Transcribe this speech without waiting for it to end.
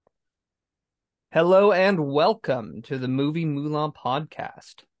Hello and welcome to the Movie Moolah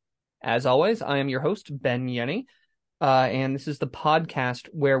podcast. As always, I am your host, Ben Yenny, and this is the podcast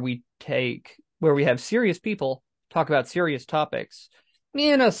where we have serious people talk about serious topics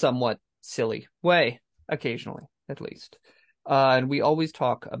in a somewhat silly way, occasionally, at least. And we always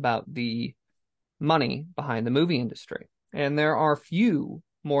talk about the money behind the movie industry. And there are few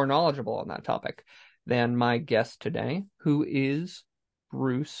more knowledgeable on that topic than my guest today, who is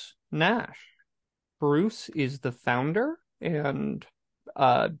Bruce Nash. Bruce is the founder and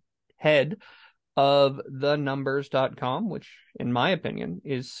uh, head of thenumbers.com, which, in my opinion,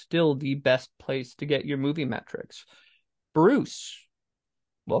 is still the best place to get your movie metrics. Bruce,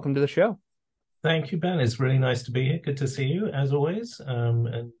 welcome to the show. Thank you, Ben. It's really nice to be here. Good to see you, as always.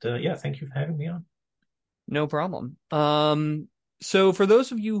 Yeah, thank you for having me on. No problem. So for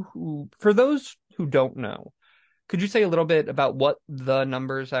those who don't know, could you say a little bit about what the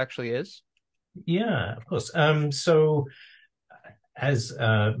numbers actually is? Yeah, of course. As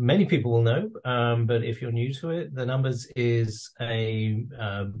many people will know, but if you're new to it, The Numbers is a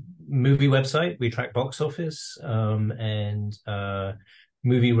movie website. We track box office and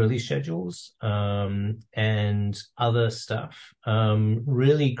movie release schedules and other stuff.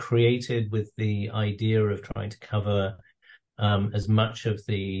 Really created with the idea of trying to cover as much of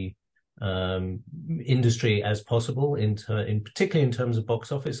the industry as possible, particularly in terms of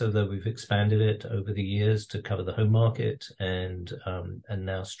box office, although we've expanded it over the years to cover the home market and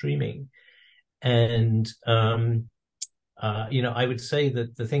now streaming. And I would say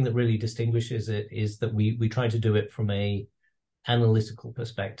that the thing that really distinguishes it is that we try to do it from a analytical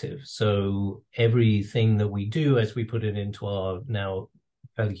perspective. So everything that we do, as we put it into our now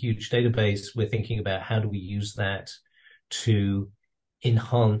fairly huge database, we're thinking about how do we use that to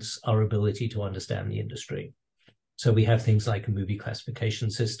enhance our ability to understand the industry. So we have things like a movie classification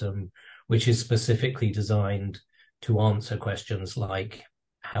system, which is specifically designed to answer questions like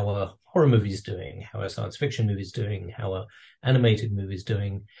how are horror movies doing, how are science fiction movies doing, how are animated movies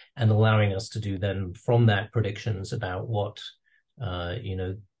doing, and allowing us to do then from that predictions about what,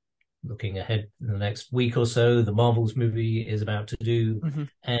 looking ahead in the next week or so, the Marvels movie is about to do,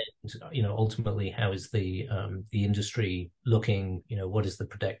 and ultimately, how is the industry looking? What is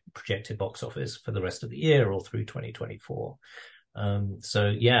the projected box office for the rest of the year or through 2024? So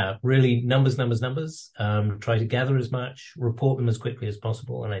yeah, really numbers. Try to gather as much, report them as quickly as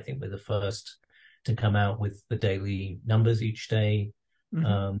possible, and I think we're the first to come out with the daily numbers each day.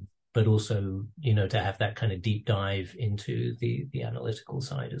 But also, to have that kind of deep dive into the analytical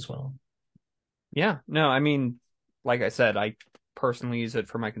side as well. Yeah, no, I mean, like I said, I personally use it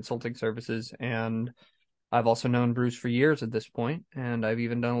for my consulting services, and I've also known Bruce for years at this point, and I've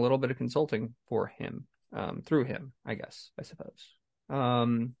even done a little bit of consulting for him, through him, I suppose.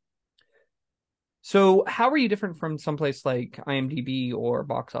 So how are you different from someplace like IMDb or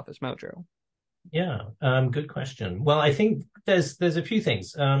Box Office Mojo? Yeah, good question. Well, I think there's a few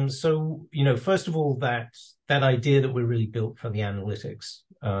things. So, first of all, that idea that we're really built for the analytics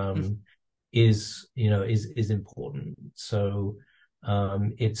is important. So,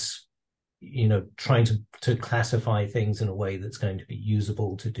 it's trying to classify things in a way that's going to be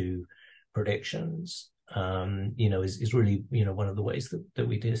usable to do predictions. Is really one of the ways that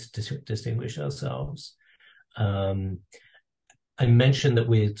we distinguish ourselves. I mentioned that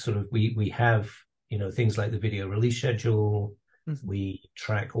we have things like the video release schedule. We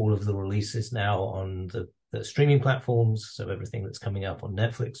track all of the releases now on the streaming platforms. So everything that's coming up on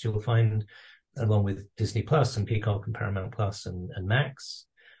Netflix, you'll find, along with Disney Plus and Peacock and Paramount Plus and Max.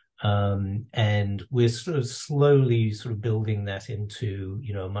 And we're sort of slowly building that into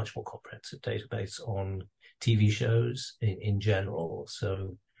a much more comprehensive database on TV shows in general.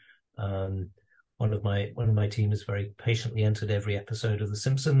 So one of my team has very patiently entered every episode of The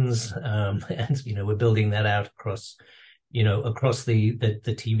Simpsons, and we're building that out across the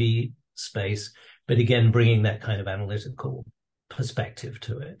TV space, but again bringing that kind of analytical perspective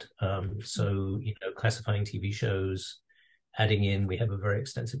to it. So classifying TV shows, adding in, we have a very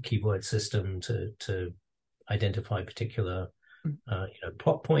extensive keyword system to identify particular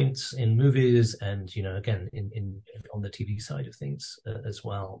plot points in movies, and again in on the TV side of things as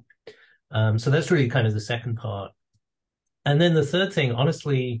well. So that's really kind of the second part. And then the third thing,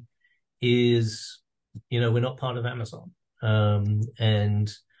 honestly, is, we're not part of Amazon. And,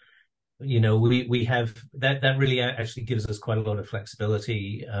 we have that really actually gives us quite a lot of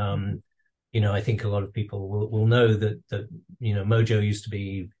flexibility. I think a lot of people will know that Mojo used to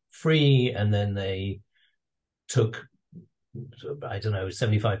be free, and then they took, I don't know,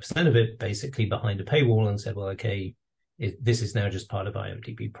 75% of it basically behind a paywall and said, well, okay, this is now just part of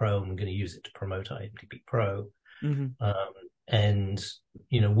IMDb Pro, and we're going to use it to promote IMDb Pro. Mm-hmm. And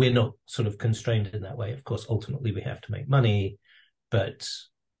we're not sort of constrained in that way. Of course, ultimately we have to make money, but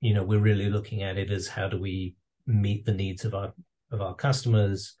we're really looking at it as how do we meet the needs of our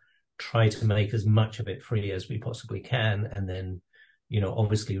customers, try to make as much of it free as we possibly can, and then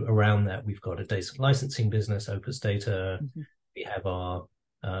obviously around that we've got a data licensing business, Opus Data. Mm-hmm. We have our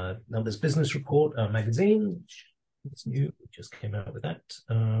Numbers Business Report, our magazine, which is new. We just came out with that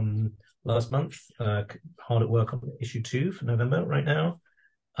last month. Hard at work on issue 2 for November right now.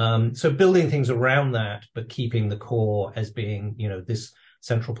 So building things around that, but keeping the core as being, this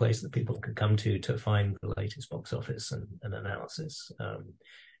central place that people can come to find the latest box office and analysis.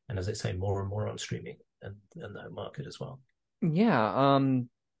 And as I say, more and more on streaming and that market as well. Yeah.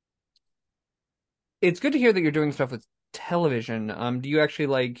 It's good to hear that you're doing stuff with television. Do you actually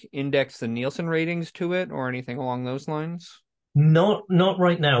like index the Nielsen ratings to it or anything along those lines? Not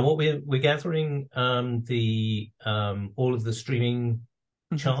right now. What we're gathering the all of the streaming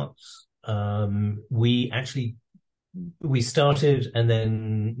Mm-hmm. charts. We started, and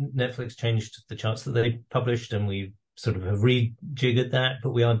then Netflix changed the charts that they published, and we sort of have rejiggered that.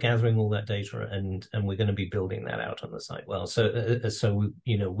 But we are gathering all that data, and we're going to be building that out on the site. Well, so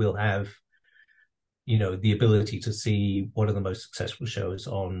we'll have the ability to see what are the most successful shows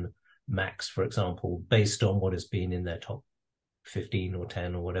on Max, for example, based on what has been in their top 15 or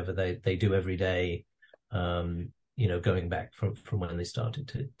 10 or whatever they do every day, going back from when they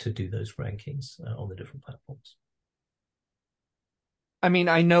started to do those rankings on the different platforms. I mean,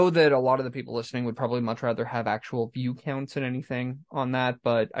 I know that a lot of the people listening would probably much rather have actual view counts and anything on that,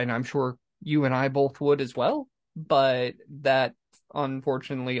 and I'm sure you and I both would as well, but that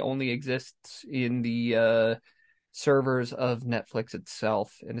unfortunately only exists in the servers of Netflix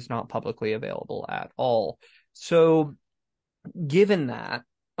itself and is not publicly available at all. So, given that,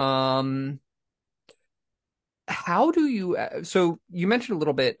 how do you, so you mentioned a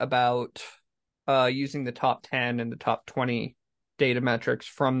little bit about using the top 10 and the top 20 data metrics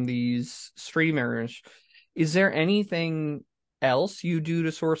from these streamers. Is there anything else you do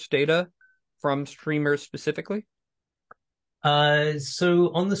to source data from streamers specifically?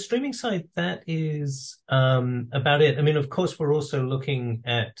 So on the streaming side, that is about it. I mean, of course, we're also looking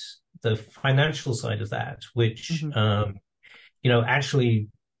at the financial side of that, which Mm-hmm. actually,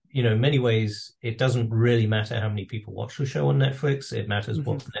 in many ways, it doesn't really matter how many people watch the show on Netflix. It matters Mm-hmm.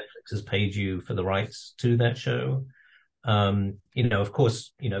 what Netflix has paid you for the rights to that show. Of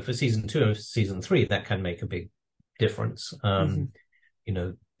course, for season 2 and season 3, that can make a big difference.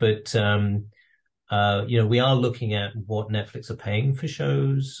 Mm-hmm. But we are looking at what Netflix are paying for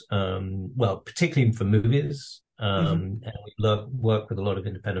shows, well, particularly for movies. Mm-hmm. And we work with a lot of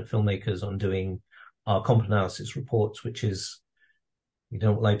independent filmmakers on doing our comp analysis reports, which is, we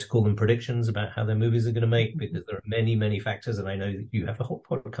don't like to call them predictions about how their movies are going to make, because there are many, many factors. And I know that you have a whole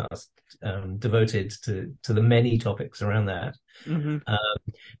podcast devoted to the many topics around that. Mm-hmm.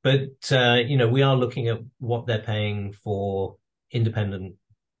 But we are looking at what they're paying for independent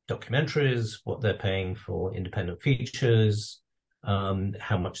documentaries, what they're paying for independent features,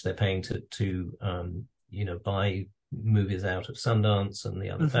 how much they're paying to buy movies out of Sundance and the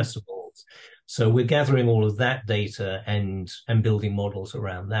other Mm-hmm. festivals. So we're gathering all of that data and building models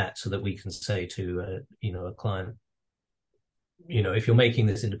around that, so that we can say to a client, if you're making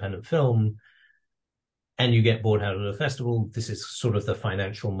this independent film and you get bought out of a festival, this is sort of the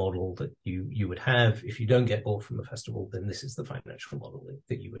financial model that you would have. If you don't get bought from a festival, then this is the financial model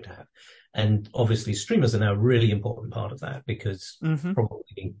that you would have. And obviously streamers are now a really important part of that, because Mm-hmm.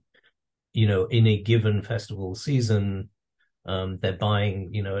 probably, in a given festival season, they're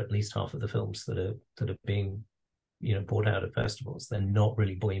buying, at least half of the films that are being, bought out of festivals. They're not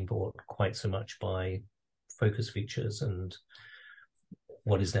really being bought quite so much by focus features and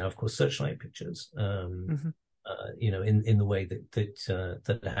what is now, of course, Searchlight Pictures. Mm-hmm. In the way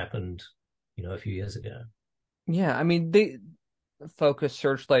that happened, a few years ago. Yeah, I mean, they Focus,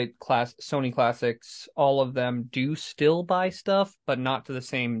 Searchlight, Sony Classics, all of them do still buy stuff, but not to the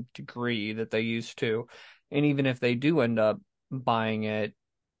same degree that they used to. And even if they do end up buying it,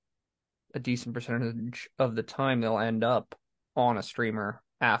 a decent percentage of the time they'll end up on a streamer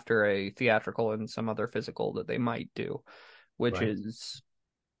after a theatrical and some other physical that they might do, which Right. is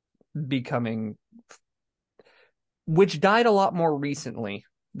becoming, which died a lot more recently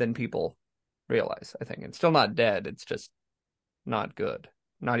than people realize, I think. It's still not dead, it's just not good.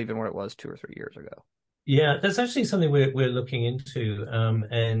 Not even what it was 2 or 3 years ago. Yeah, that's actually something we're looking into,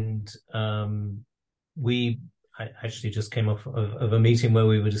 and we I actually just came off of a meeting where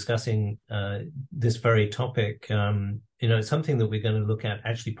we were discussing this very topic. It's something that we're going to look at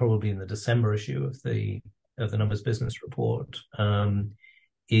actually probably in the December issue of the Numbers Business Report.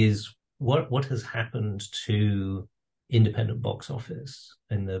 Is what has happened to independent box office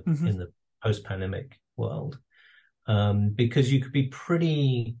in the post-pandemic world? Because you could be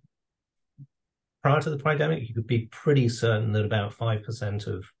pretty prior to the pandemic, you could be pretty certain that about 5%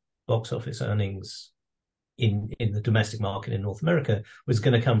 of box office earnings in the domestic market in North America was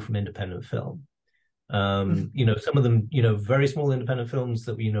going to come from independent film. Some of them, very small independent films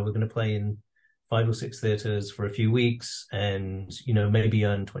that we're going to play in 5 or 6 theaters for a few weeks, and maybe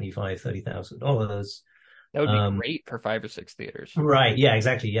earn $25,000-$30,000. That would be great for 5 or 6 theaters. Right? Yeah,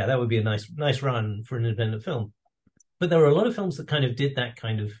 exactly. Yeah, that would be a nice run for an independent film. But there were a lot of films that kind of did that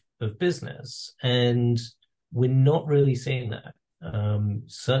kind of business, and we're not really seeing that.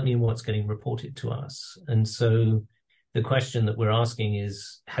 Certainly in what's getting reported to us. And so the question that we're asking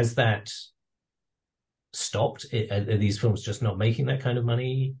is, has that stopped? Are these films just not making that kind of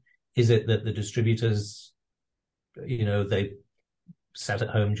money? Is it that the distributors, they sat at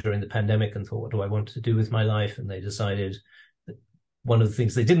home during the pandemic and thought, what do I want to do with my life? And they decided that one of the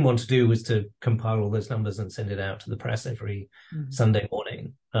things they didn't want to do was to compile all those numbers and send it out to the press every Sunday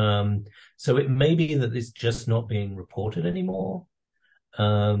morning. So it may be that it's just not being reported anymore.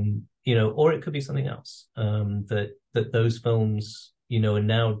 Or it could be something else, that those films, are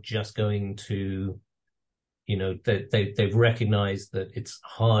now just going to, they've recognized that it's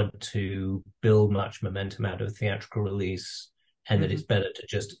hard to build much momentum out of a theatrical release, and that it's better to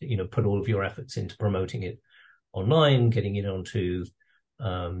just, put all of your efforts into promoting it online, getting it onto,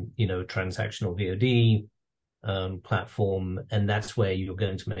 transactional VOD platform, and that's where you're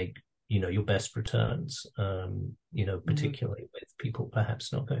going to make your best returns, particularly with people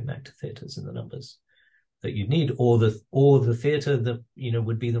perhaps not going back to theaters in the numbers that you need, or the theater that,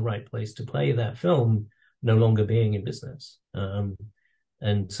 would be the right place to play that film no longer being in business. And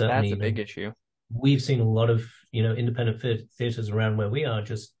certainly that's a big issue. We've seen a lot of, independent theaters around where we are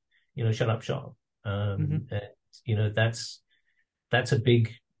just, shut up shop. And, that's a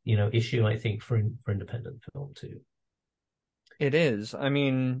big, issue, I think, for independent film too. It is. I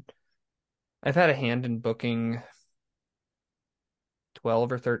mean, I've had a hand in booking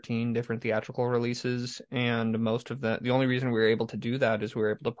 12 or 13 different theatrical releases, and most of the only reason we were able to do that is we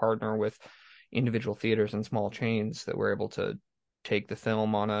were able to partner with individual theaters and small chains that were able to take the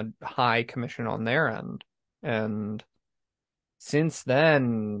film on a high commission on their end. And since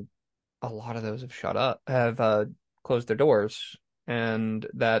then, a lot of those have closed their doors, and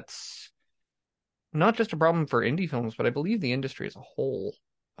that's not just a problem for indie films, but I believe the industry as a whole.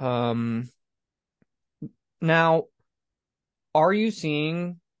 Now, are you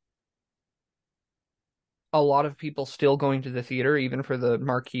seeing a lot of people still going to the theater, even for the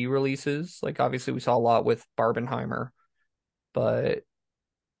marquee releases? Like, obviously, we saw a lot with Barbenheimer, but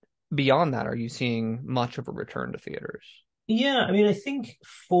beyond that, are you seeing much of a return to theaters? Yeah, I mean, I think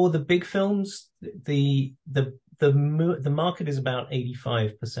for the big films, the market is about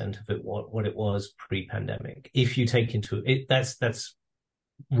 85% of it what it was pre-pandemic. If you take into it, that's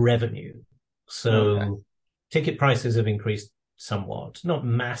revenue. So okay. Ticket prices have increased somewhat, not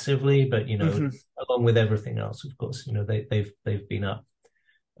massively, but along with everything else, of course, they've been up,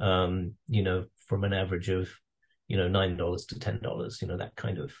 from an average of $9 to $10,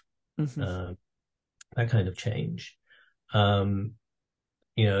 that kind of change. The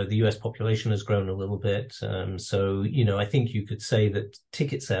US population has grown a little bit, so I think you could say that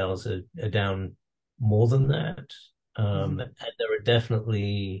ticket sales are down more than that, and there are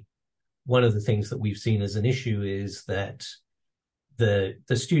definitely. One of the things that we've seen as an issue is that the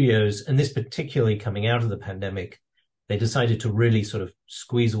studios, and this particularly coming out of the pandemic, they decided to really sort of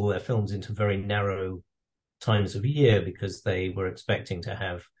squeeze all their films into very narrow times of year, because they were expecting to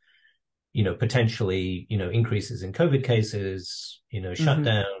have, potentially, increases in COVID cases,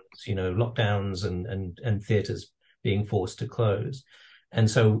 shutdowns, lockdowns, and theaters being forced to close. And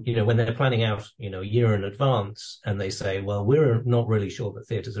so, when they're planning out, a year in advance, and they say, well, we're not really sure that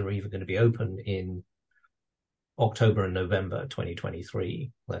theaters are even going to be open in October and November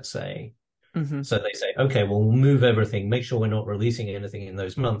 2023, let's say. So they say, okay, well, we'll move everything, make sure we're not releasing anything in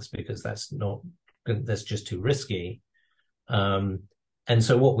those months, because that's just too risky. And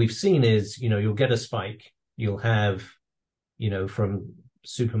so what we've seen is, you'll get a spike. You'll have, from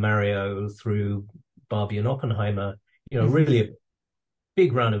Super Mario through Barbie and Oppenheimer, really a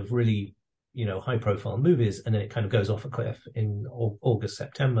big run of really, high profile movies, and then it kind of goes off a cliff in August,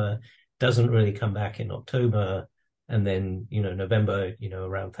 September, doesn't really come back in October, and then, November,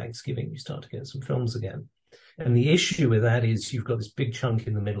 around Thanksgiving, you start to get some films again. And the issue with that is you've got this big chunk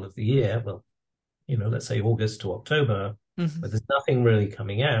in the middle of the year. Well, let's say August to October, Mhm. but there's nothing really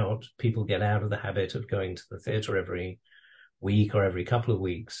coming out. People get out of the habit of going to the theater every week or every couple of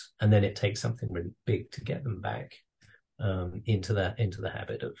weeks, and then it takes something really big to get them back into the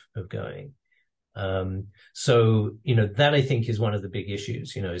habit of going. So that I think is one of the big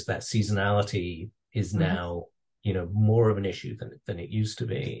issues. Is that seasonality is Mhm. now more of an issue than it used to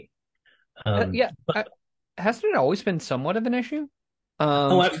be. Yeah, But hasn't it always been somewhat of an issue? oh,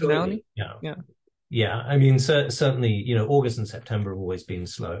 Seasonality? absolutely, yeah. Yeah. Yeah, I mean, certainly, August and September have always been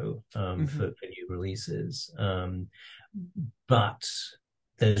slow Hmm. for new releases. But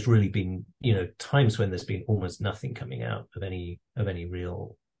there's really been, times when there's been almost nothing coming out of any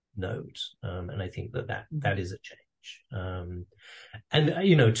real note. And I think that is a change.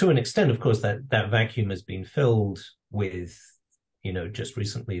 And to an extent, of course, that vacuum has been filled with, just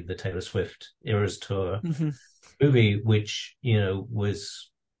recently the Taylor Swift Eras Tour Hmm. movie, which was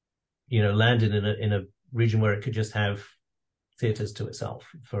landed in a region where it could just have theaters to itself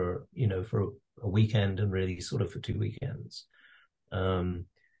for a weekend and really sort of for 2 weekends. Um,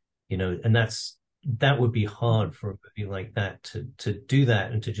 and that would be hard for a movie like that to do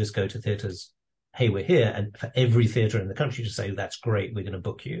that and to just go to theaters. Hey, we're here, and for every theater in the country to say that's great, we're going to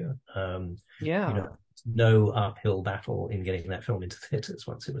book you. Yeah, No uphill battle in getting that film into theaters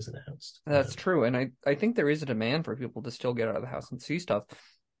once it was announced. that's true. And I think there is a demand for people to still get out of the house and see stuff.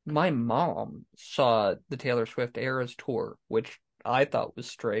 My mom saw the Taylor Swift Eras tour, which I thought was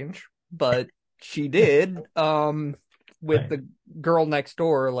strange, but she did, with Right. the girl next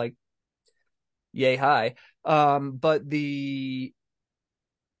door, like, yay, hi. But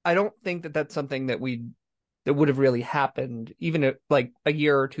I don't think that that's something that would have really happened even like a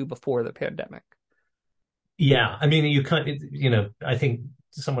year or two before the pandemic. Yeah, I mean, you can't. I think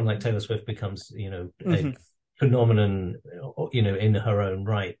someone like Taylor Swift becomes, a Hmm. phenomenon, in her own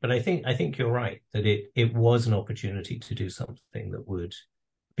right. But I think you're right that it was an opportunity to do something that would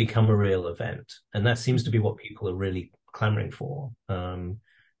become a real event, and that seems to be what people are really clamoring for.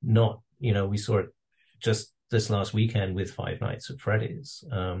 Not, we saw it just this last weekend with Five Nights at Freddy's,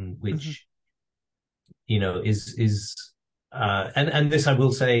 Hmm. which is and this I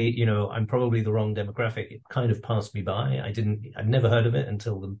will say, I'm probably the wrong demographic. It kind of passed me by. I'd never heard of it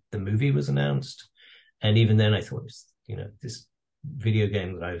until the movie was announced. And even then I thought it was, this video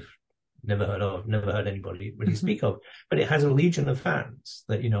game that I've never heard of, never heard anybody really Hmm. speak of. But it has a legion of fans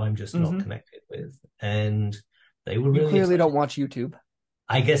that, I'm just not Hmm. connected with. And they were You really clearly don't excited. watch YouTube.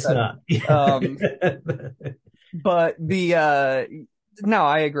 I guess That, not. um, but no,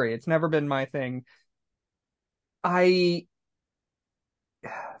 I agree. It's never been my thing. I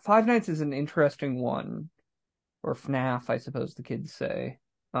Five Nights is an interesting one, or FNAF, I suppose the kids say.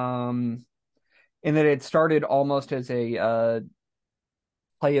 Um, in that it started almost as a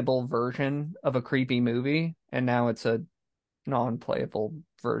playable version of a creepy movie, and now it's a non-playable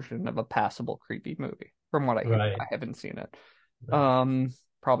version of a passable creepy movie. From what I hear, I Right. haven't seen it. Right.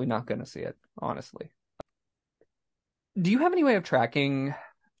 Probably not going to see it, honestly. Do you have any way of tracking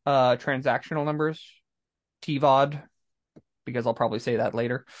transactional numbers, TVOD? Because I'll probably say that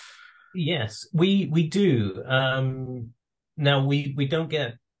later. Yes, we do. Now we don't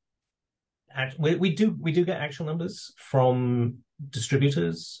get we do get actual numbers from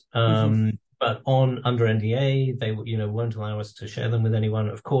distributors, Hmm. but on under NDA, they won't allow us to share them with anyone,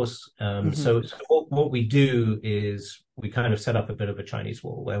 of course. Hmm. So what we do is we kind of set up a bit of a Chinese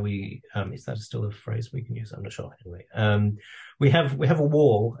wall where we is that still a phrase we can use? I'm not sure. Anyway, we have a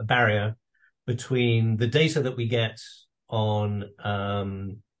wall, a barrier between the data that we get on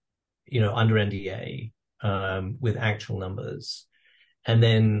under NDA with actual numbers. And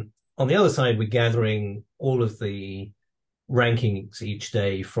then on the other side, we're gathering all of the rankings each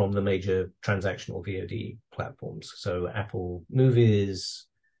day from the major transactional VOD platforms. So Apple Movies,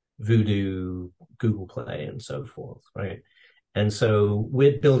 Vudu, Google Play, and so forth, right? And so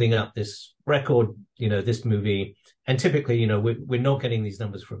we're building up this record, this movie. And typically, we're not getting these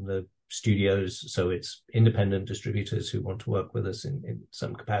numbers from the studios. So it's independent distributors who want to work with us in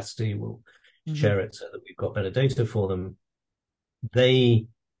some capacity will Hmm. share it so that we've got better data for them. They,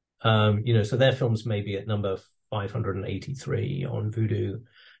 so their films may be at number 583 on Vudu,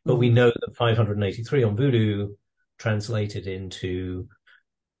 but we Hmm. know that 583 on Vudu translated into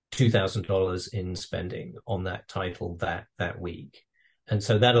 $2,000 in spending on that title that week. And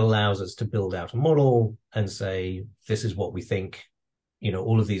so that allows us to build out a model and say, this is what we think,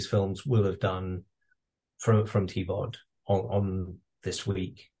 all of these films will have done from TVOD on this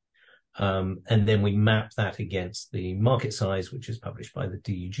week. And then we map that against the market size, which is published by the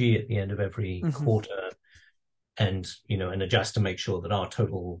DUG at the end of every Hmm. quarter. and and adjust to make sure that our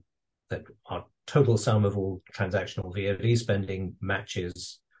total sum of all transactional VOD spending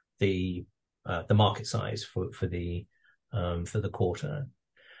matches the market size for the quarter.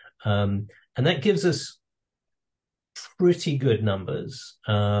 And that gives us pretty good numbers.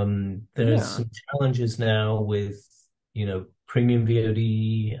 There's Yeah. some challenges now with premium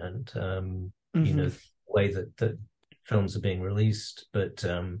VOD and Hmm. the way that films are being released, but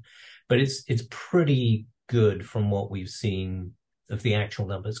it's pretty good from what we've seen of the actual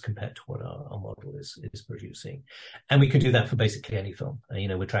numbers compared to what our model is producing. And we can do that for basically any film.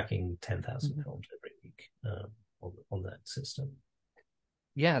 We're tracking 10,000 Hmm. films every week on that system.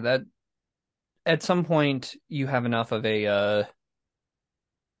 Yeah, that at some point you have enough of a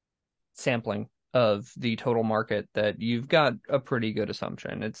sampling of the total market that you've got a pretty good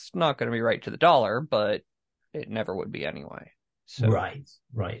assumption. It's not going to be right to the dollar, but it never would be anyway. So, Right,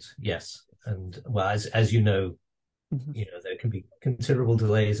 right, yes. And well, as you know, mhm. there can be considerable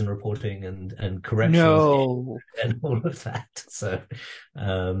delays in reporting and corrections No. and all of that. So,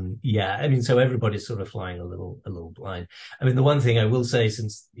 yeah, I mean, so everybody's sort of flying a little blind. I mean, the one thing I will say,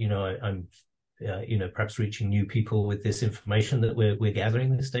 since I'm perhaps reaching new people with this information that we're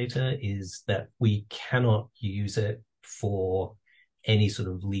gathering this data, is that we cannot use it for any sort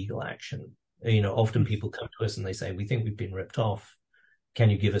of legal action. Often people come to us and they say, "We think we've been ripped off. Can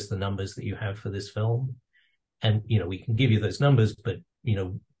you give us the numbers that you have for this film?" And we can give you those numbers, but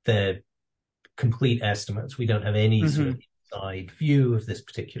they're complete estimates. We don't have any sort of Hmm. inside view of this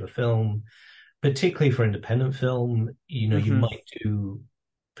particular film, particularly for independent film. You Hmm. might do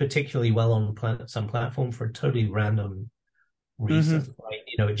particularly well on some platform for a totally random Hmm. reason, right?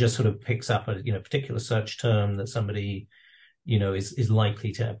 It just sort of picks up a particular search term that somebody is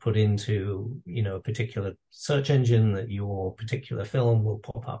likely to put into a particular search engine, that your particular film will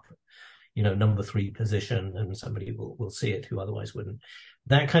pop up number three position, and somebody will see it who otherwise wouldn't.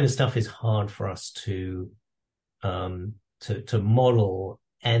 That kind of stuff is hard for us to model,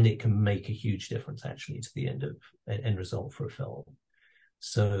 and it can make a huge difference actually to the end result for a film.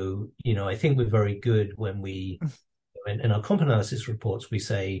 So I think we're very good when we in our comp analysis reports we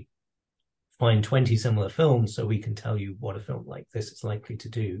say find 20 similar films so we can tell you what a film like this is likely to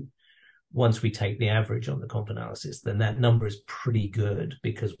do. Once we take the average on the comp analysis, then that number is pretty good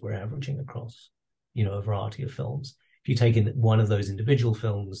because we're averaging across, a variety of films. If you take in one of those individual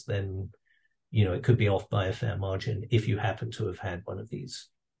films, then, it could be off by a fair margin if you happen to have had one of these,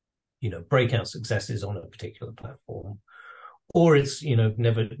 breakout successes on a particular platform, or it's,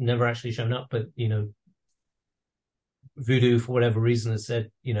 never actually shown up, but, Voodoo, for whatever reason, has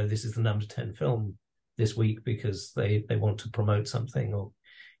said, this is the number 10 film this week because they want to promote something, or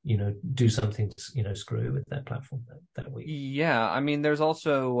do something screwy with that platform that week. Yeah, I mean, there's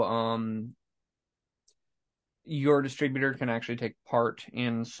also your distributor can actually take part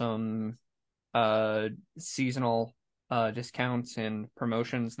in some uh seasonal discounts and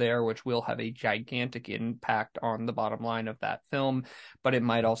promotions there, which will have a gigantic impact on the bottom line of that film, but it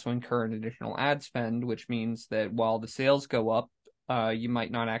might also incur an additional ad spend, which means that while the sales go up, you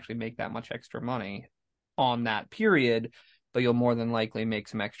might not actually make that much extra money on that period, but you'll more than likely make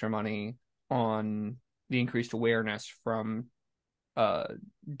some extra money on the increased awareness from uh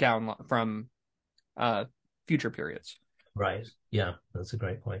from uh future periods. Right. Yeah, that's a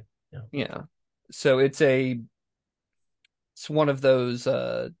great point. Yeah. Yeah. So it's one of those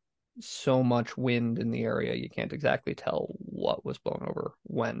so much wind in the area you can't exactly tell what was blown over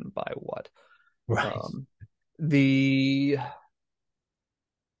when by what. Right. Um the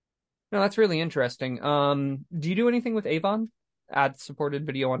No, that's really interesting. Do you do anything with Avon? Ad supported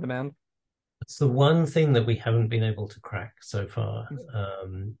video on demand? It's the one thing that we haven't been able to crack so far.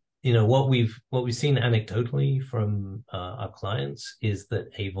 What we've seen anecdotally from our clients is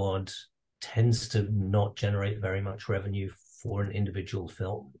that AVOD tends to not generate very much revenue for an individual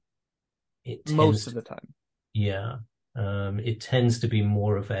film. It Most tends of to, the time. yeah, it tends to be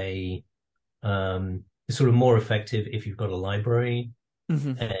more of a sort of more effective if you've got a library.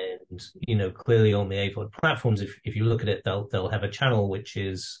 Hmm. And clearly on the AVOD platforms, if you look at it, they'll have a channel which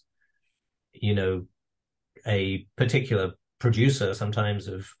is you know a particular producer sometimes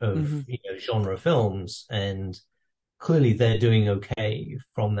of Hmm. genre films, and clearly they're doing okay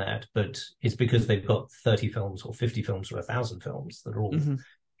from that, but it's because they've got 30 films or 50 films or 1,000 films that are all Hmm.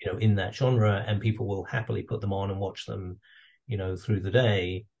 in that genre, and people will happily put them on and watch them through the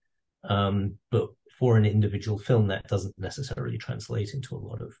day. But for an individual film, that doesn't necessarily translate into a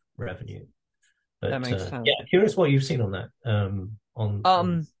lot of revenue. That But makes sense. yeah, curious what you've seen on that. On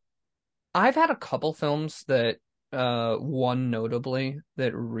Um, I've had a couple films that one notably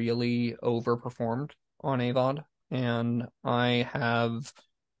that really overperformed on AVOD, and I have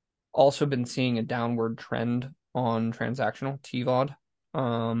also been seeing a downward trend on transactional TVOD.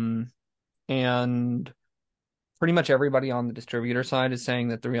 And pretty much everybody on the distributor side is saying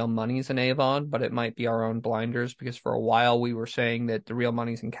that the real money's in AVOD, but it might be our own blinders because for a while we were saying that the real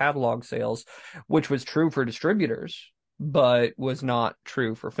money's in catalog sales, which was true for distributors, but was not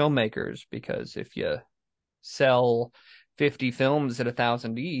true for filmmakers because if you sell 50 films at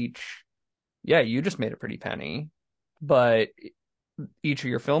 1,000 each, yeah, you just made a pretty penny. But each of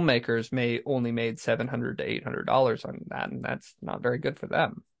your filmmakers may only made $700 to $800 on that, and that's not very good for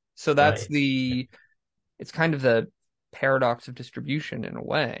them. So that's Right. the it's kind of the paradox of distribution in a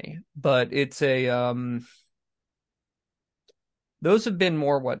way, but it's a those have been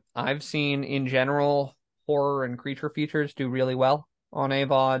more what I've seen in general. Horror and creature features do really well on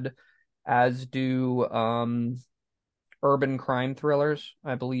AVOD, as do urban crime thrillers,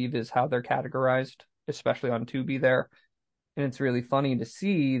 I believe is how they're categorized, especially on Tubi there. And it's really funny to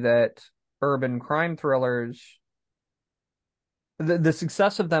see that urban crime thrillers, the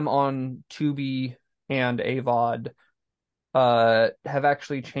success of them on Tubi and AVOD have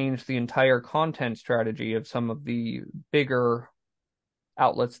actually changed the entire content strategy of some of the bigger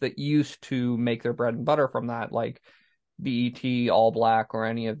outlets that used to make their bread and butter from that, like BET, All Black, or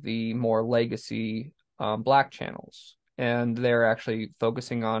any of the more legacy black channels. And they're actually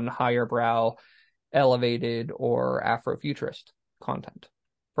focusing on higher brow, elevated, or Afrofuturist content,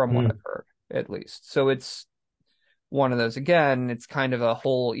 from what I've Mm. heard, at least. So it's one of those, again, it's kind of a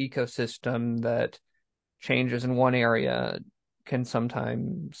whole ecosystem that changes in one area can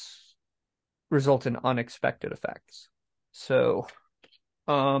sometimes result in unexpected effects. So,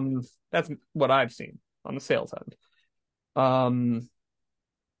 that's what I've seen on the sales end. Um,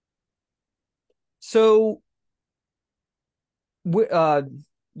 so we,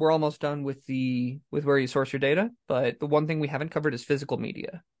 we're almost done with the with where you source your data, but the one thing we haven't covered is physical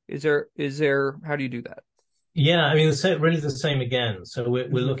media. Is there how do you do that? Yeah, I mean, really the same again. So we're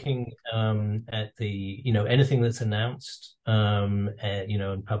Hmm. looking at the anything that's announced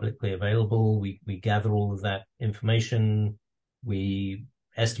and publicly available. We gather all of that information. We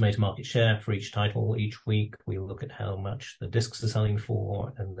estimate a market share for each title each week. We look at how much the discs are selling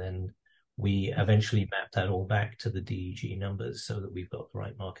for, and then we eventually map that all back to the DEG numbers so that we've got the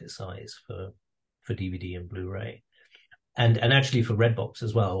right market size for DVD and Blu-ray. And actually for Redbox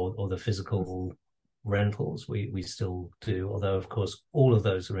as well, or the physical rentals, we still do. Although of course all of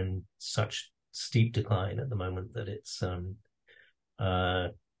those are in such steep decline at the moment that it's uh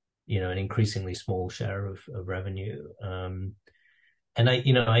an increasingly small share of revenue. And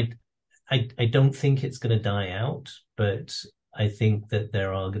I don't think it's going to die out, but I think that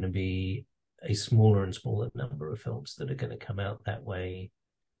there are going to be a smaller and smaller number of films that are going to come out that way,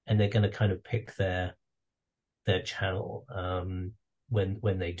 and they're going to kind of pick their channel when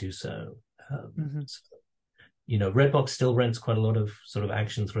they do so. Hmm. So, Redbox still rents quite a lot of sort of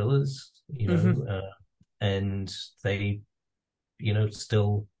action thrillers, Hmm. and they,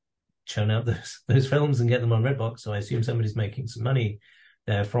 still churn out those films and get them on Redbox. So I assume somebody's making some money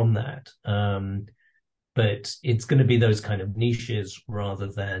there from that. But it's going to be those kind of niches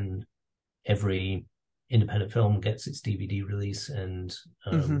rather than every independent film gets its DVD release, and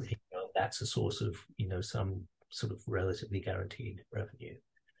Hmm. that's a source of some sort of relatively guaranteed revenue.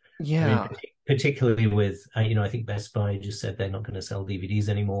 I mean, Yeah. particularly with I think Best Buy just said they're not going to sell DVDs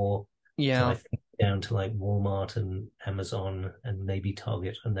anymore. So I Yeah. think down to like Walmart and Amazon and maybe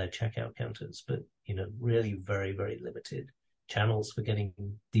Target and their checkout counters, but really very, very limited channels for getting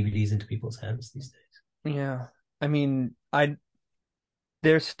DVDs into people's hands these days. Yeah. I mean, I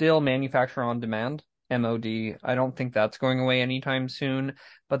there's still manufacturer on demand, MOD. I don't think that's going away anytime soon,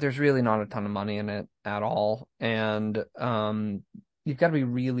 but there's really not a ton of money in it at all. And you've got to be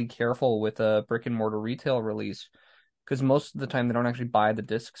really careful with a brick and mortar retail release because most of the time they don't actually buy the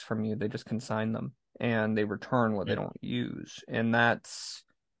discs from you. They just consign them and they return what they Yeah. don't use. And that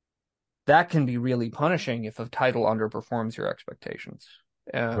can be really punishing if a title underperforms your expectations.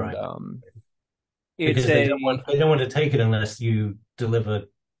 And Right. it's Because a they don't want to take it unless you deliver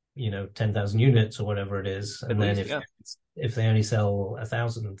 10,000 units or whatever it is, at and then least, yeah. if they only sell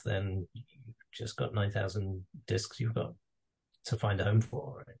 1,000, then you've just got 9,000 discs you've got to find a home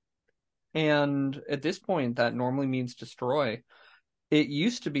for, right? And at this point, that normally means destroy. It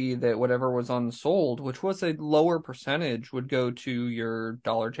used to be that whatever was unsold, which was a lower percentage, would go to your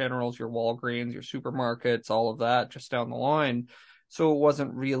Dollar Generals, your Walgreens, your supermarkets, all of that just down the line. So it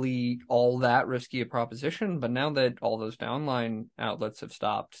wasn't really all that risky a proposition. But now that all those downline outlets have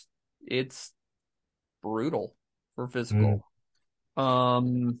stopped, it's brutal for Mm. physical.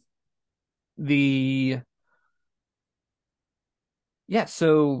 Um, The Yeah,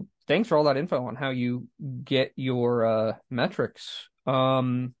 so thanks for all that info on how you get your metrics.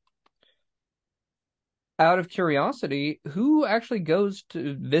 Out of curiosity, who actually goes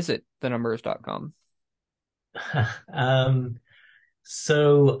to visit thenumbers.com? um,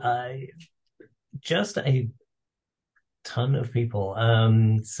 so just a ton of people.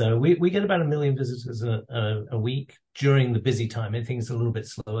 So we get about 1 million visitors a week during the busy time. I think it's a little bit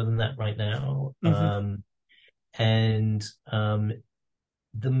slower than that right now. Hmm. And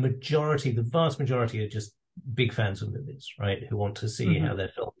the vast majority are just big fans of movies, right? Who want to see Hmm. how their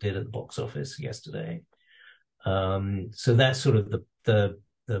film did at the box office yesterday. So that's sort of the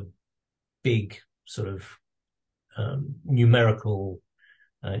big sort of numerically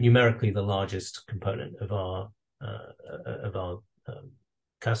the largest component of our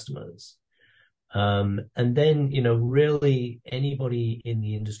customers. And then, really anybody in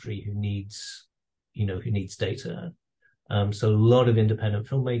the industry who needs data. So a lot of independent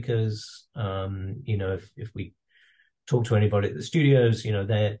filmmakers, if we talk to anybody at the studios,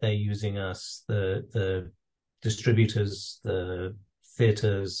 they're using us, the distributors, the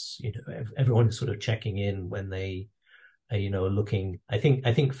theaters, everyone is sort of checking in when they, are looking. I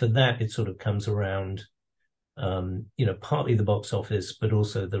think for that, it sort of comes around, partly the box office, but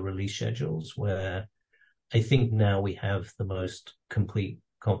also the release schedules, where I think now we have the most complete,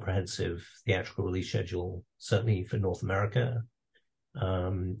 comprehensive theatrical release schedule, certainly for North America,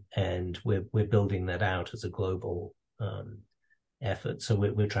 and we're building that out as a global effort. So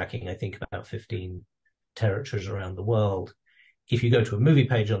we're tracking, I think, about 15 territories around the world. If you go to a movie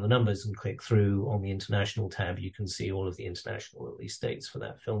page on the numbers and click through on the international tab, you can see all of the international release dates for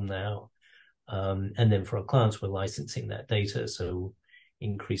that film now. And then for our clients, we're licensing that data. So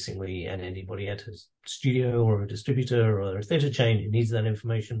increasingly, and anybody at a studio or a distributor or a theater chain who needs that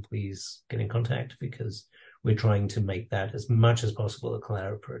information, please get in contact, because we're trying to make that as much as possible a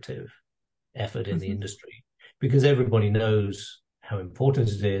collaborative effort in the Hmm. industry, because everybody knows how important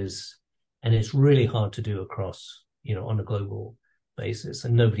it is, and it's really hard to do across, on a global basis,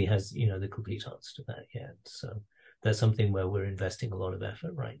 and nobody has, the complete answer to that yet. So that's something where we're investing a lot of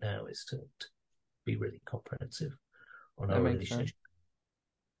effort right now, is to be really comprehensive on That our makes release sense. schedule.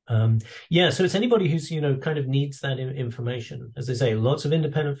 Um, yeah, so it's anybody who's, kind of needs that information. As I say, lots of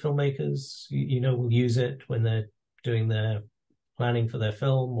independent filmmakers, will use it when they're doing their planning for their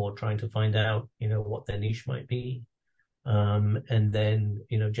film, or trying to find out, what their niche might be. And then,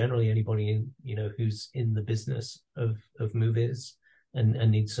 generally anybody who's in the business of movies, and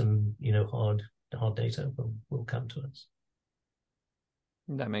needs some, hard data will come to us.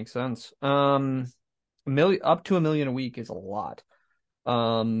 That makes sense. Up to 1 million a week is a lot.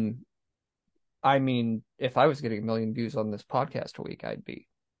 Um, I mean, if I was getting 1 million views on this podcast a week, I'd be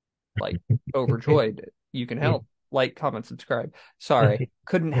like overjoyed. You can help. Like, comment, subscribe. Sorry,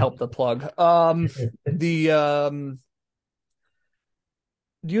 couldn't help the plug. The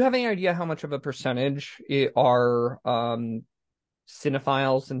Do you have any idea how much of a percentage are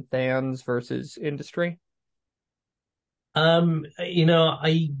cinephiles and fans versus industry? We're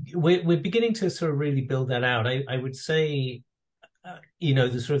beginning to sort of really build that out. I would say,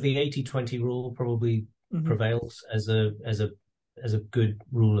 the sort of the 80-20 rule probably Hmm. prevails as a good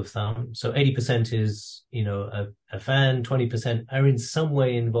rule of thumb. So 80% is, a fan, 20% are in some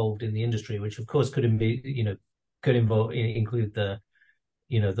way involved in the industry, which of course could include the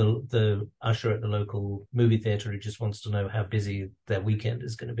usher at the local movie theater who just wants to know how busy their weekend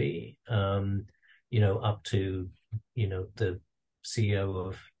is going to be, up to, the CEO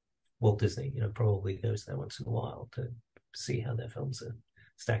of Walt Disney, probably goes there once in a while to see how their films are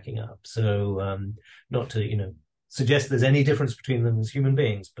stacking up. So, not to, suggest there's any difference between them as human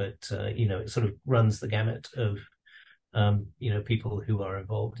beings, but, it sort of runs the gamut of, people who are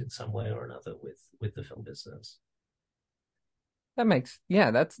involved in some way or another with the film business.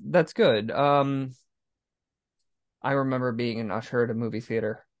 Yeah, that's good. I remember being an usher at a movie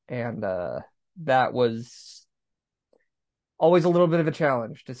theater, and that was always a little bit of a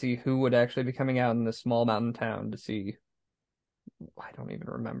challenge to see who would actually be coming out in this small mountain town to see. I don't even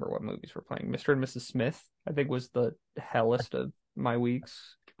remember what movies were playing. Mr. and Mrs. Smith, I think, was the hellest of my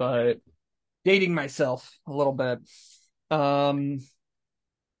weeks, but dating myself a little bit. Um,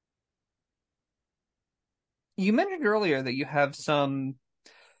 you mentioned earlier that you have some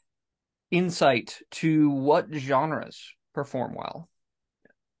insight to what genres perform well,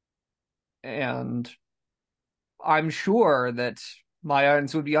 and I'm sure that my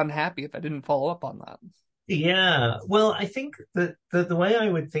audience would be unhappy if I didn't follow up on that. Yeah, well, I think that the way I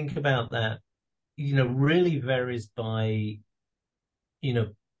would think about that, really varies by, you know,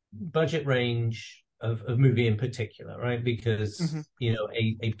 budget range of movie in particular, right? Hmm. Because,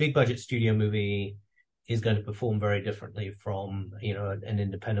 a big budget studio movie is going to perform very differently from, an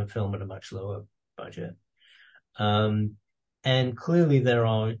independent film at a much lower budget. Um, and clearly there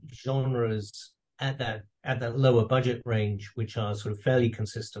are genres at that lower budget range, which are sort of fairly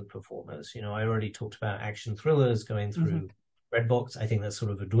consistent performers. I already talked about action thrillers going Hmm. through Redbox. I think that's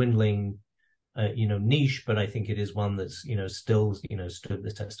sort of a dwindling, niche, but I think it is one that's, still, stood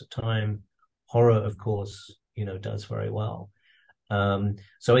the test of time. Horror, of course, does very well.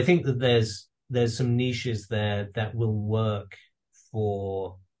 So I think that there's some niches there that will work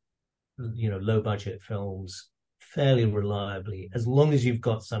for, low budget films fairly reliably, as long as you've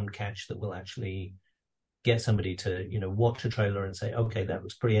got some catch that will actually get somebody to, watch a trailer and say, okay, that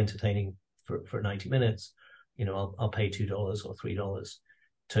was pretty entertaining for 90 minutes. I'll pay $2 or $3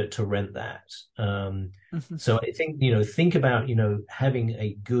 to rent that. Hmm. So I think, think about, having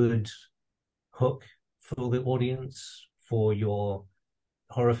a good hook for the audience, for your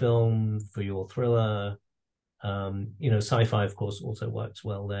horror film, for your thriller. Sci-fi, of course, also works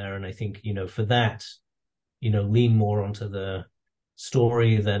well there. And I think, for that, lean more onto the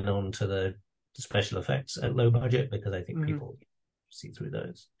story than onto the special effects at low budget, because I think Hmm. people see through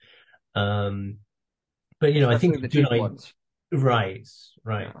those. Um, but I think Especially the cheap ones. right,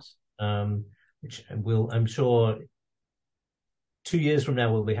 right. Yeah. Um, which I'm sure 2 years from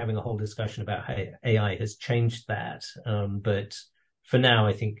now we'll be having a whole discussion about how AI has changed that. But for now,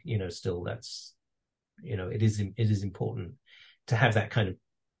 I think still that's it is important to have that kind of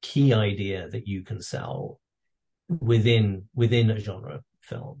key idea that you can sell within a genre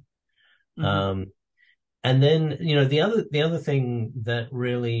film. Hmm. Um, and then the other thing that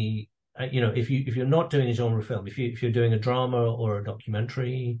really, if you're not doing a genre film, if you're doing a drama or a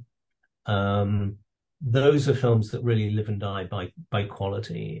documentary, um, those are films that really live and die by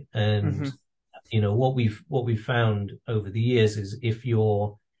quality. And Hmm. what we've found over the years is, if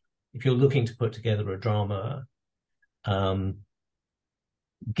you're looking to put together a drama, um,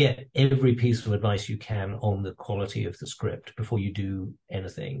 get every piece of advice you can on the quality of the script before you do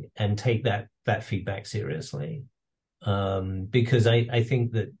anything, and take that feedback seriously. Because I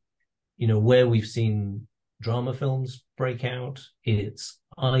think that, where we've seen drama films break out, it's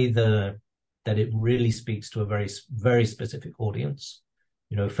either that it really speaks to a very, very specific audience.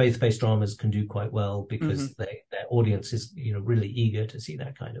 Faith-based dramas can do quite well Hmm. because their audience is, really eager to see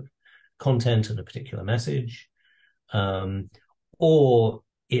that kind of content and a particular message. Um, or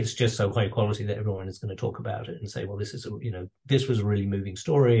it's just so high quality that everyone is going to talk about it and say, well, this was a really moving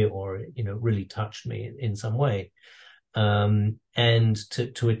story, or, really touched me in some way. And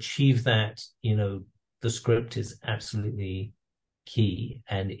to achieve that, the script is absolutely key.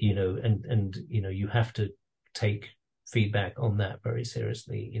 And, you have to take feedback on that very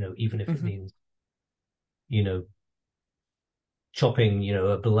seriously, even if it Hmm. means, you know, chopping,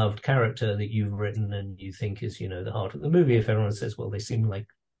 a beloved character that you've written and you think is, the heart of the movie. If everyone says, well, they seem like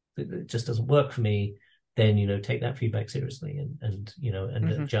it just doesn't work for me, then, take that feedback seriously, and Hmm.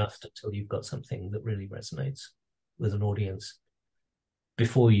 adjust until you've got something that really resonates with an audience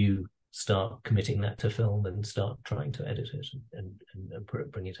before you start committing that to film and start trying to edit it and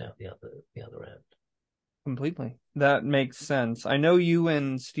bring it out the other end. Completely. That makes sense. I know you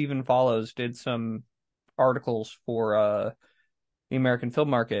and Stephen Follows did some articles for the American film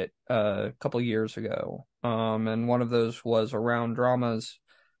market a couple years ago. And one of those was around dramas.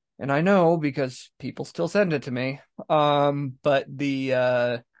 And I know because people still send it to me. But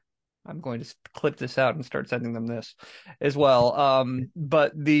the I'm going to clip this out and start sending them this as well.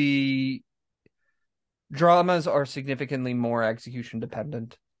 But the dramas are significantly more execution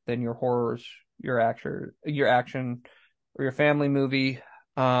dependent than your horrors, your action, or your family movie.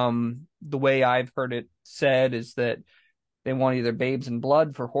 The way I've heard it said is that they want either babes and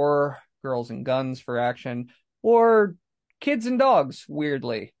blood for horror, girls and guns for action, or kids and dogs.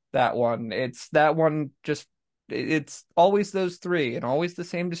 Weirdly, that one just it's always those three and always the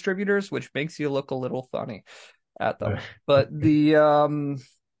same distributors, which makes you look a little funny at them. But the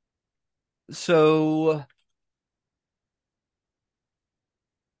so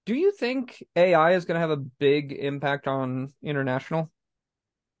do you think AI is going to have a big impact on international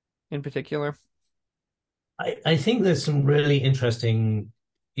in particular? I think there's some really interesting,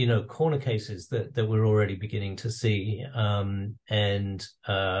 corner cases that we're already beginning to see. And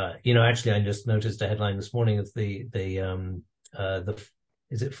actually, I just noticed a headline this morning of the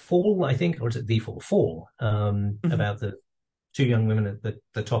is it Fall, I think, or is it the Fall? Hmm. About the two young women at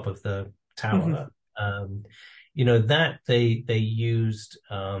the top of the Hmm. tower. That they used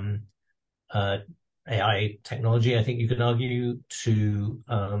uh, AI technology, I think you could argue, to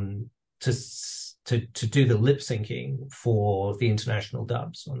to do the lip syncing for the international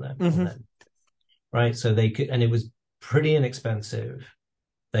dubs on Hmm. that, right? So they could, and it was pretty inexpensive.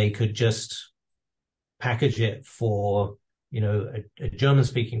 They could just package it for a German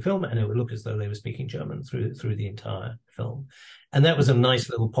speaking film, and it would look as though they were speaking German through the entire film. And that was a nice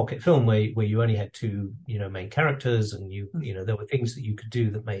little pocket film where you only had two main characters, and there were things that you could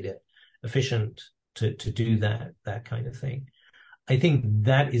do that made it efficient to do that kind of thing. I think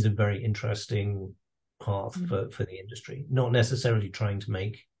that is a very interesting path for the industry, not necessarily trying to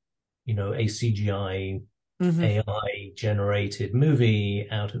make a CGI Hmm. AI generated movie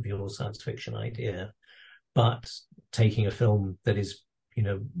out of your science fiction idea, but taking a film that is,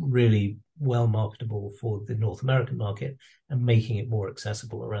 really well marketable for the North American market and making it more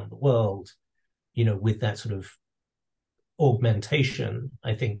accessible around the world, with that sort of augmentation.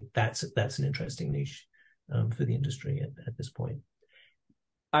 I think that's an interesting niche for the industry at this point.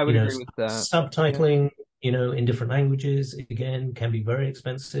 I would agree with that. Yeah. Subtitling, in different languages, again, can be very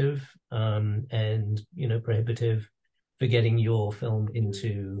expensive, and, prohibitive for getting your film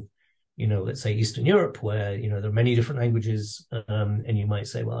into, let's say Eastern Europe, where, there are many different languages. And you might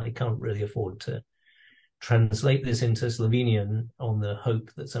say, well, I can't really afford to translate this into Slovenian on the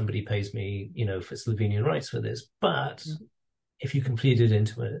hope that somebody pays me, for Slovenian rights for this. But if you can feed it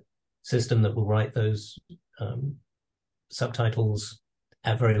into a system that will write those subtitles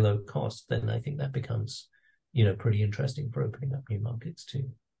at very low cost, then I think that becomes, pretty interesting for opening up new markets too.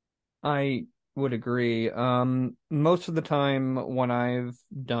 I would agree. Most of the time when I've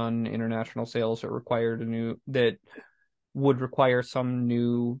done international sales that would require some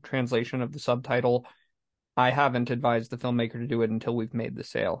new translation of the subtitle, I haven't advised the filmmaker to do it until we've made the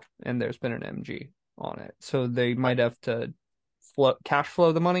sale and there's been an MG on it. So they might have to cash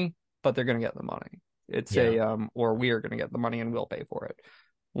flow the money, but they're going to get the money. It's Yeah. or we are going to get the money and we'll pay for it.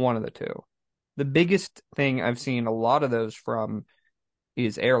 One of the two. The biggest thing I've seen a lot of those from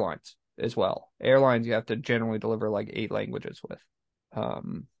is airlines as well. Airlines you have to generally deliver like 8 languages with.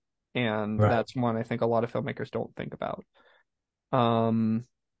 Um, and Right. that's one I think a lot of filmmakers don't think about. Um,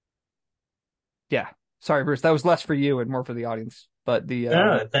 yeah. Sorry, Bruce, that was less for you and more for the audience. But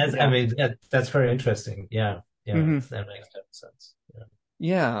No, that's, I yeah. mean, that's very interesting. Yeah. Yeah. Hmm. That makes total sense. Yeah.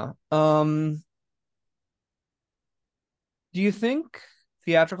 Yeah. Do you think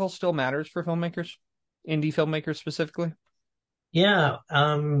theatrical still matters for filmmakers? Indie filmmakers specifically? Yeah.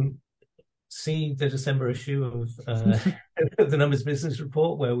 See the December issue of the Numbers Business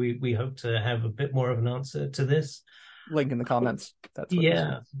Report, where we hope to have a bit more of an answer to this. Link in the comments. That's what this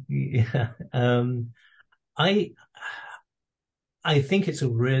Yeah, is. yeah. I I think it's a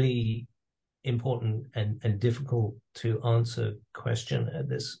really important and difficult to answer question at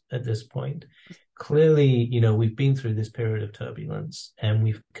this point. Clearly, we've been through this period of turbulence, and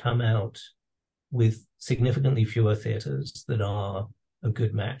we've come out with significantly fewer theaters that are a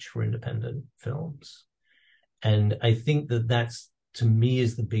good match for independent films. And I think that's, to me,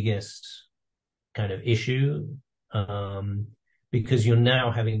 is the biggest kind of issue, because you're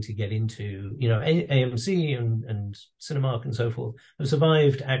now having to get into, AMC and Cinemark and so forth have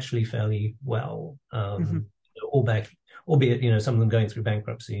survived actually fairly well, Hmm. all back, albeit, some of them going through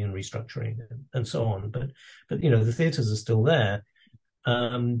bankruptcy and restructuring and so on. But the theaters are still there.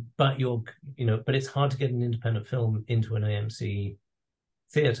 But it's hard to get an independent film into an AMC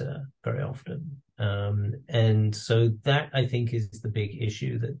theater very often. And so that, I think, is the big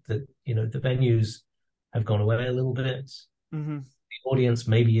issue, that the venues have gone away a little bit. Hmm. The audience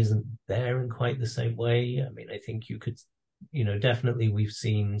maybe isn't there in quite the same way. I mean, I think you could, definitely we've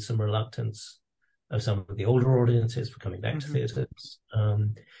seen some reluctance of some of the older audiences for coming back to Hmm. theaters.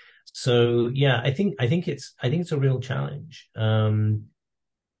 So yeah, I think it's a real challenge. And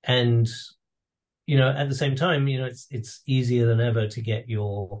at the same time, it's easier than ever to get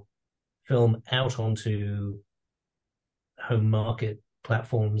your film out onto home market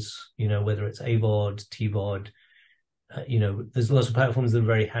platforms, whether it's AVOD, TVOD. There's lots of platforms that are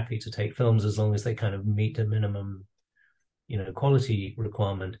very happy to take films as long as they kind of meet a minimum, quality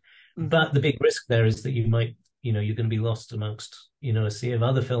requirement. Hmm. But the big risk there is that you're going to be lost amongst, a sea of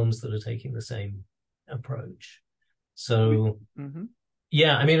other films that are taking the same approach. So Hmm.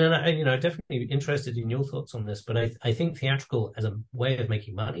 yeah, I mean, and definitely interested in your thoughts on this, but I think theatrical as a way of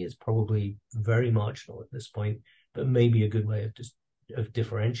making money is probably very marginal at this point, but maybe a good way of just of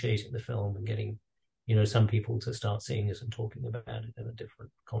differentiating the film and getting, some people to start seeing it and talking about it in a different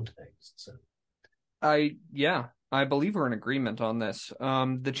context. So Yeah, I believe we're in agreement on this.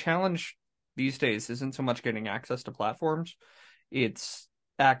 The challenge these days isn't so much getting access to platforms, it's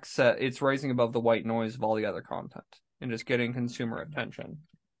access, it's rising above the white noise of all the other content and just getting consumer attention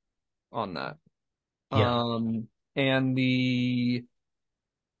on that. Yeah. Um, and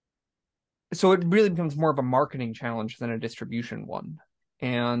so it really becomes more of a marketing challenge than a distribution one.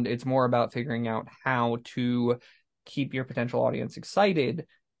 And it's more about figuring out how to keep your potential audience excited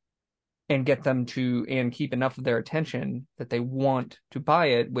and get them to and keep enough of their attention that they want to buy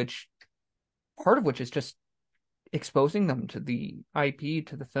it, which part of which is just exposing them to the IP,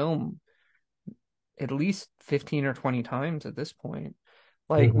 to the film, at least 15 or 20 times at this point.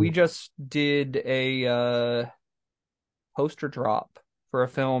 Like we Hmm. just did a poster drop for a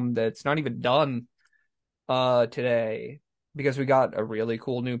film that's not even done today because we got a really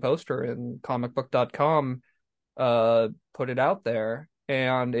cool new poster and comicbook.com put it out there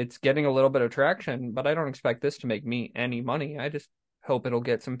and it's getting a little bit of traction, but I don't expect this to make me any money. I just hope it'll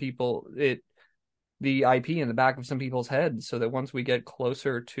get some people the IP in the back of some people's heads so that once we get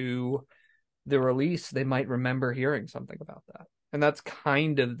closer to the release, they might remember hearing something about that. And that's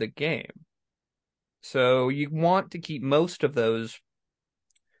kind of the game. So you want to keep most of those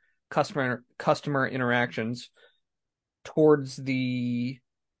customer interactions towards the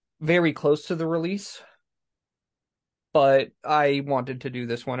very close to the release. But I wanted to do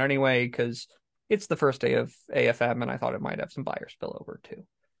this one anyway because it's the first day of AFM and I thought it might have some buyer spillover too. Right.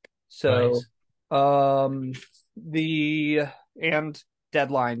 So um the and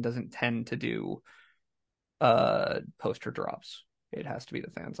Deadline doesn't tend to do poster drops. It has to be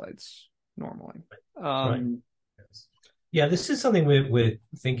the fan sites normally. Right. Um Yes. Yeah, this is something we're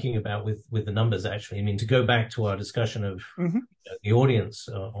thinking about with the numbers. Actually, I mean, to go back to our discussion of mhm, the audience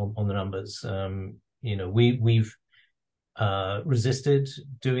on the numbers. We've resisted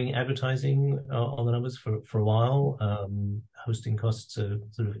doing advertising on the numbers for a while. Hosting costs are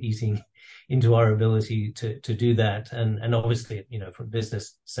sort of eating into our ability to do that, and obviously, from a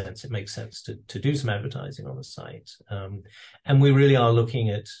business sense, it makes sense to do some advertising on the site. And we really are looking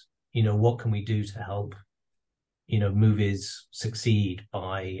at what can we do to help movies succeed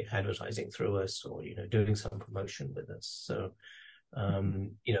by advertising through us or doing some promotion with us. So I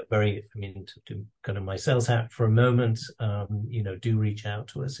mean, to kind of my sales hat for a moment, do reach out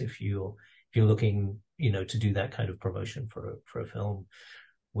to us if you're looking, to do that kind of promotion for a film.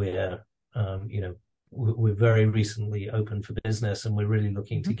 We're, we're very recently open for business, and we're really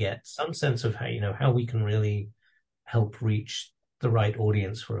looking mhm, to get some sense of how we can really help reach the right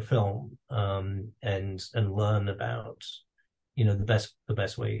audience for a film, and learn about, the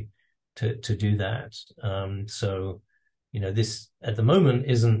best way to do that. So this at the moment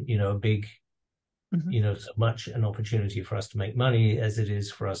isn't, a big, mhm. so much an opportunity for us to make money as it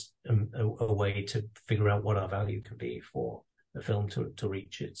is for us, a way to figure out what our value can be for the film to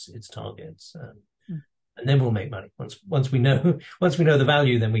reach its targets. And then we'll make money once we know once we know the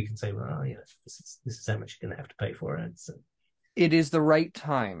value. Then we can say, well, this is how much you're going to have to pay for it. So, It is the right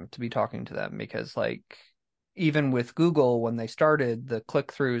time to be talking to them because like even with Google when they started, the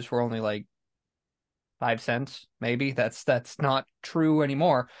click-throughs were only like 5 cents, maybe. That's not true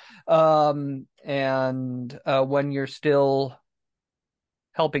anymore. And when you're still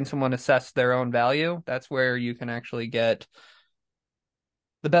helping someone assess their own value, that's where you can actually get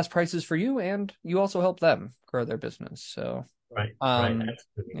the best prices for you, and you also help them grow their business. So, right, right, um,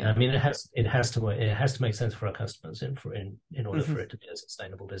 absolutely. yeah. I mean, it has to make sense for our customers, in order Mhm. for it to be a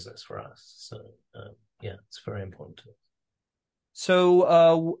sustainable business for us. So, yeah, it's very important to us.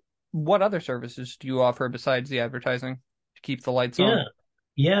 So, what other services do you offer besides the advertising to keep the lights on? Yeah.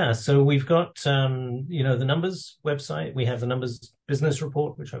 Yeah. So we've got, the numbers website. We have the numbers business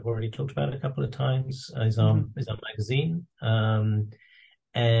report, which I've already talked about a couple of times, Mhm. is our magazine.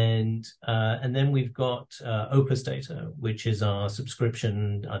 And then we've got Opus Data, which is our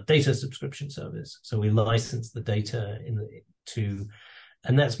data subscription service. So we license the data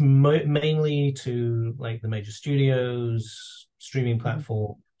and that's mainly to like the major studios, streaming Mhm.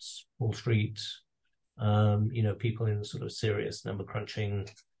 platforms, Wall Street, people in the sort of serious number crunching,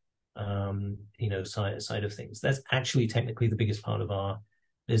 side of things. That's actually technically the biggest part of our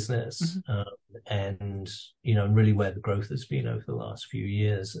business, Mhm. and really where the growth has been over the last few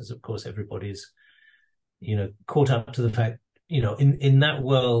years, as of course everybody's caught up to the fact, in that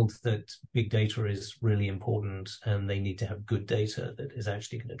world, that big data is really important, and they need to have good data that is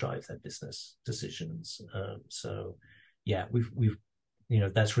actually going to drive their business decisions. So yeah, we've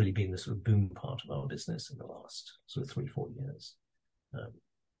that's really been the sort of boom part of our business in the last sort of 3-4 years. Um,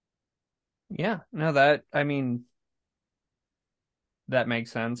 Yeah, no, that I mean that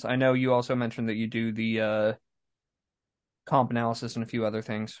makes sense. I know you also mentioned that you do the comp analysis and a few other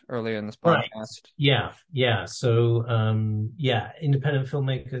things earlier in this Right. podcast. Yeah, yeah. So, yeah, independent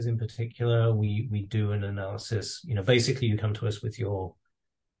filmmakers in particular, we do an analysis. Basically, you come to us with your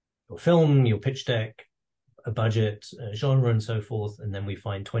film, your pitch deck, a budget, a genre, and so forth, and then we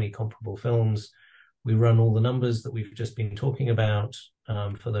find 20 comparable films. We run all the numbers that we've just been talking about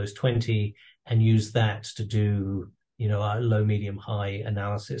for those 20, and use that to do a low, medium, high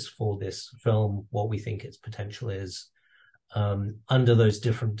analysis for this film, what we think its potential is under those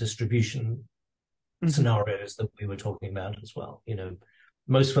different distribution Mm-hmm. scenarios that we were talking about as well.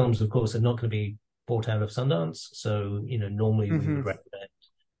 Most films, of course, are not going to be bought out of Sundance. So, normally we Mm-hmm. would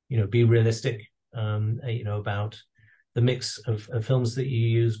recommend, be realistic, about the mix of films that you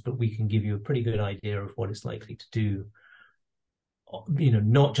use, but we can give you a pretty good idea of what it's likely to do,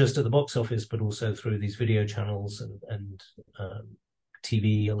 not just at the box office, but also through these video channels and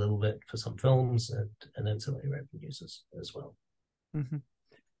TV a little bit for some films and ancillary revenues as well. Mm-hmm.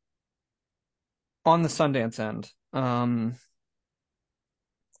 On the Sundance end,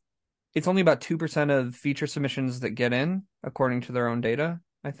 it's only about 2% of feature submissions that get in, according to their own data,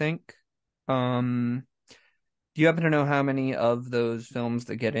 I think. Um, do you happen to know how many of those films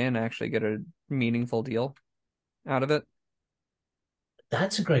that get in actually get a meaningful deal out of it?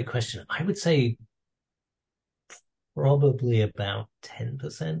 That's a great question. I would say probably about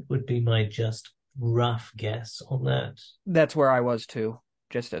 10% would be my just rough guess on that. That's where I was too,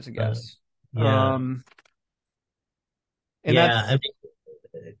 just as a Uh, guess. yeah, Um, and yeah. I that's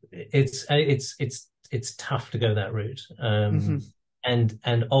mean, it's tough to go that route. mhm, And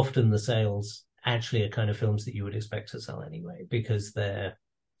often the sales actually are kind of films that you would expect to sell anyway because they're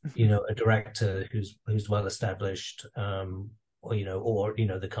mhm. a director who's well established, or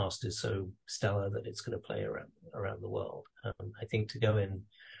the cast is so stellar that it's going to play around the world. I think to go in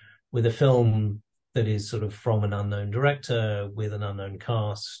with a film that is sort of from an unknown director with an unknown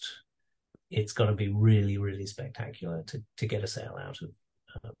cast, it's got to be really, really spectacular to get a sale out of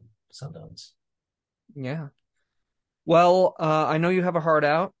Sundance. Yeah. Well, I know you have a heart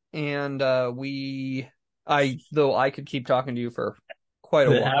out, and though I could keep talking to you for quite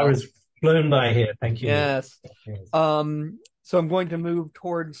a The while. hour's flown by here. Thank you. Yes. Yes. So I'm going to move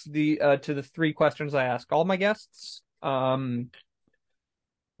towards the to the three questions I ask all my guests.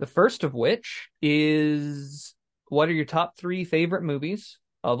 The first of which is, what are your top three favorite movies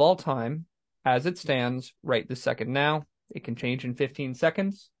of all time as it stands right this second now? It can change in 15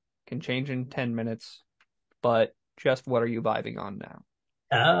 seconds, can change in 10 minutes, but just what are you vibing on now?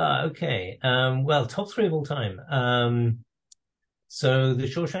 Okay. Well, top three of all time. So The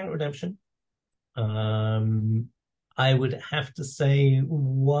Shawshank Redemption. Um, I would have to say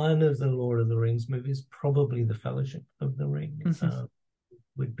one of the Lord of the Rings movies, probably The Fellowship of the Ring,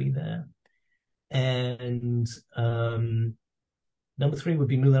 would be there. And number three would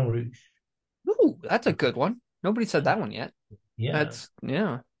be Moulin Rouge. Ooh, that's a good one. Nobody said that one yet. Yeah.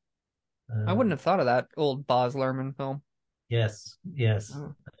 Yeah. I wouldn't Um, have thought of that old Baz Luhrmann film. yes. Yes.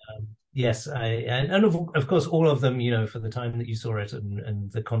 Oh. Yes, and of course all of them, for the time that you saw it and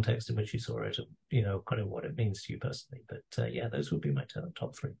the context in which you saw it, kind of what it means to you personally. But yeah, those would be my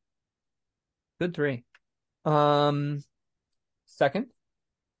top three. Good three. Um, Second,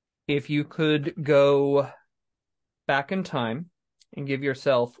 if you could go back in time and give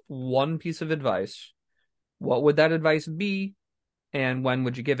yourself one piece of advice, what would that advice be, and when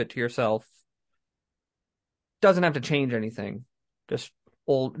would you give it to yourself? Doesn't have to change anything. Just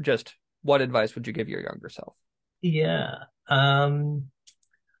just what advice would you give your younger self? Yeah.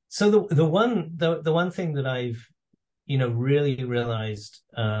 So the one thing that I've really realized,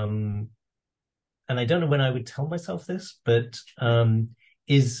 and I don't know when I would tell myself this, but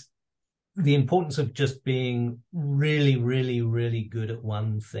is the importance of just being really, really, really good at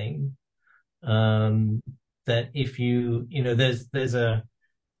one thing. That if there's a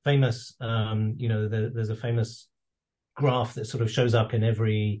famous, there's a famous graph that sort of shows up in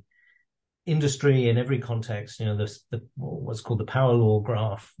every industry in every context. What's called the power law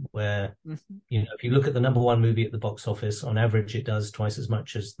graph, where Mhm. if you look at the number one movie at the box office, on average, it does twice as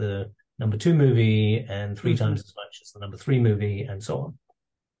much as the number two movie and three Mhm. times as much as the number three movie, and so on.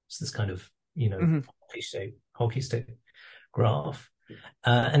 It's this kind of Mhm. hockey stick graph,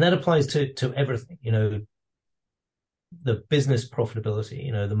 and that applies to everything. The business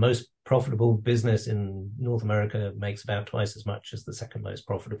profitability. The most profitable business in North America makes about twice as much as the second most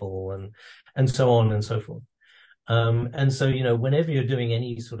profitable, and so on and so forth. And so, whenever you're doing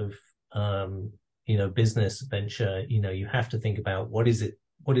any sort of business venture, you have to think about what is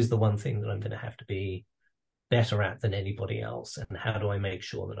the one thing that I'm going to have to be better at than anybody else, and how do I make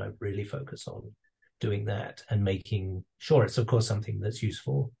sure that I really focus on doing that and making sure it's, of course, something that's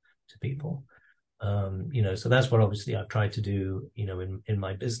useful to people. So that's what obviously I've tried to do, in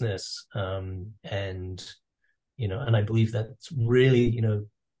my business. And I believe that's really,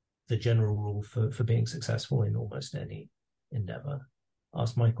 the general rule for being successful in almost any endeavor.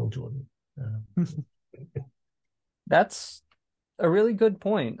 Ask Michael Jordan. That's a really good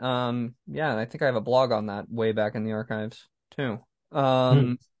point. Yeah, I think I have a blog on that way back in the archives too.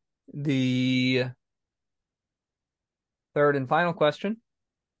 Hmm. The third and final question,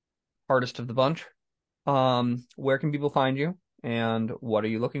 hardest of the bunch. Where can people find you and what are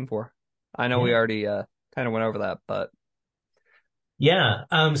you looking for? I know we Yeah. already kind of went over that, but Yeah.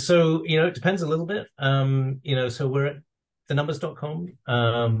 So, it depends a little bit. So we're at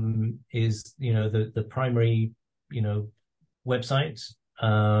thenumbers.com, is, the primary, website.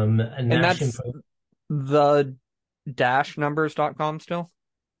 And and Nash that's info. the numbers.com still.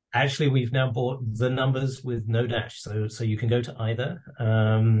 Actually, we've now bought the numbers with no dash. So you can go to either.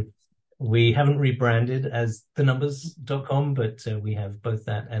 We haven't rebranded as thenumbers.com, but we have both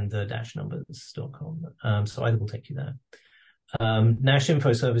that and the dash numbers.com. So either will take you there. Nash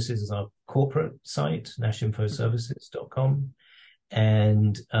Info Services is our corporate site, nashinfoservices.com.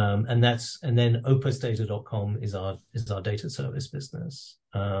 And then opusdata.com is our data service business.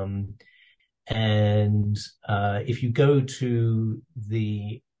 And if you go to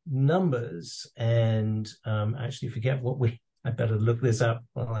the numbers and actually forget I better look this up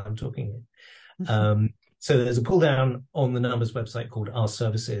while I'm talking. So there's a pull down on the numbers website called Our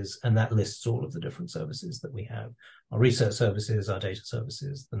Services, and that lists all of the different services that we have: our research services, our data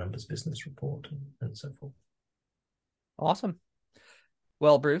services, the numbers business report, and so forth. Awesome.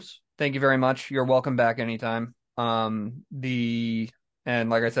 Well, Bruce, thank you very much. You're welcome back anytime. And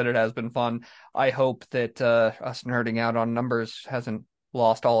like I said, it has been fun. I hope that us nerding out on numbers hasn't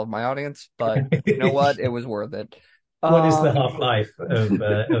lost all of my audience, but you know what? It was worth it. What is the Um, half-life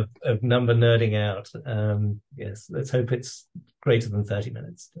of number nerding out? Yes, let's hope it's greater than 30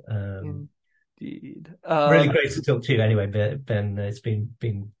 minutes. Indeed. Really great to talk to you anyway, Ben. It's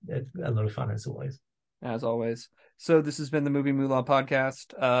been a lot of fun as always. As always. So this has been the Movie Moolah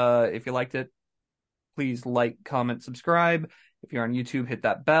podcast. If you liked it, please like, comment, subscribe. If you're on YouTube, hit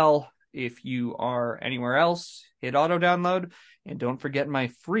that bell. If you are anywhere else, hit auto download. And don't forget my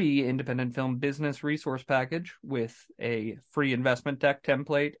free independent film business resource package with a free investment deck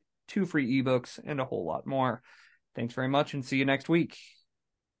template, 2 free ebooks, and a whole lot more. Thanks very much and see you next week.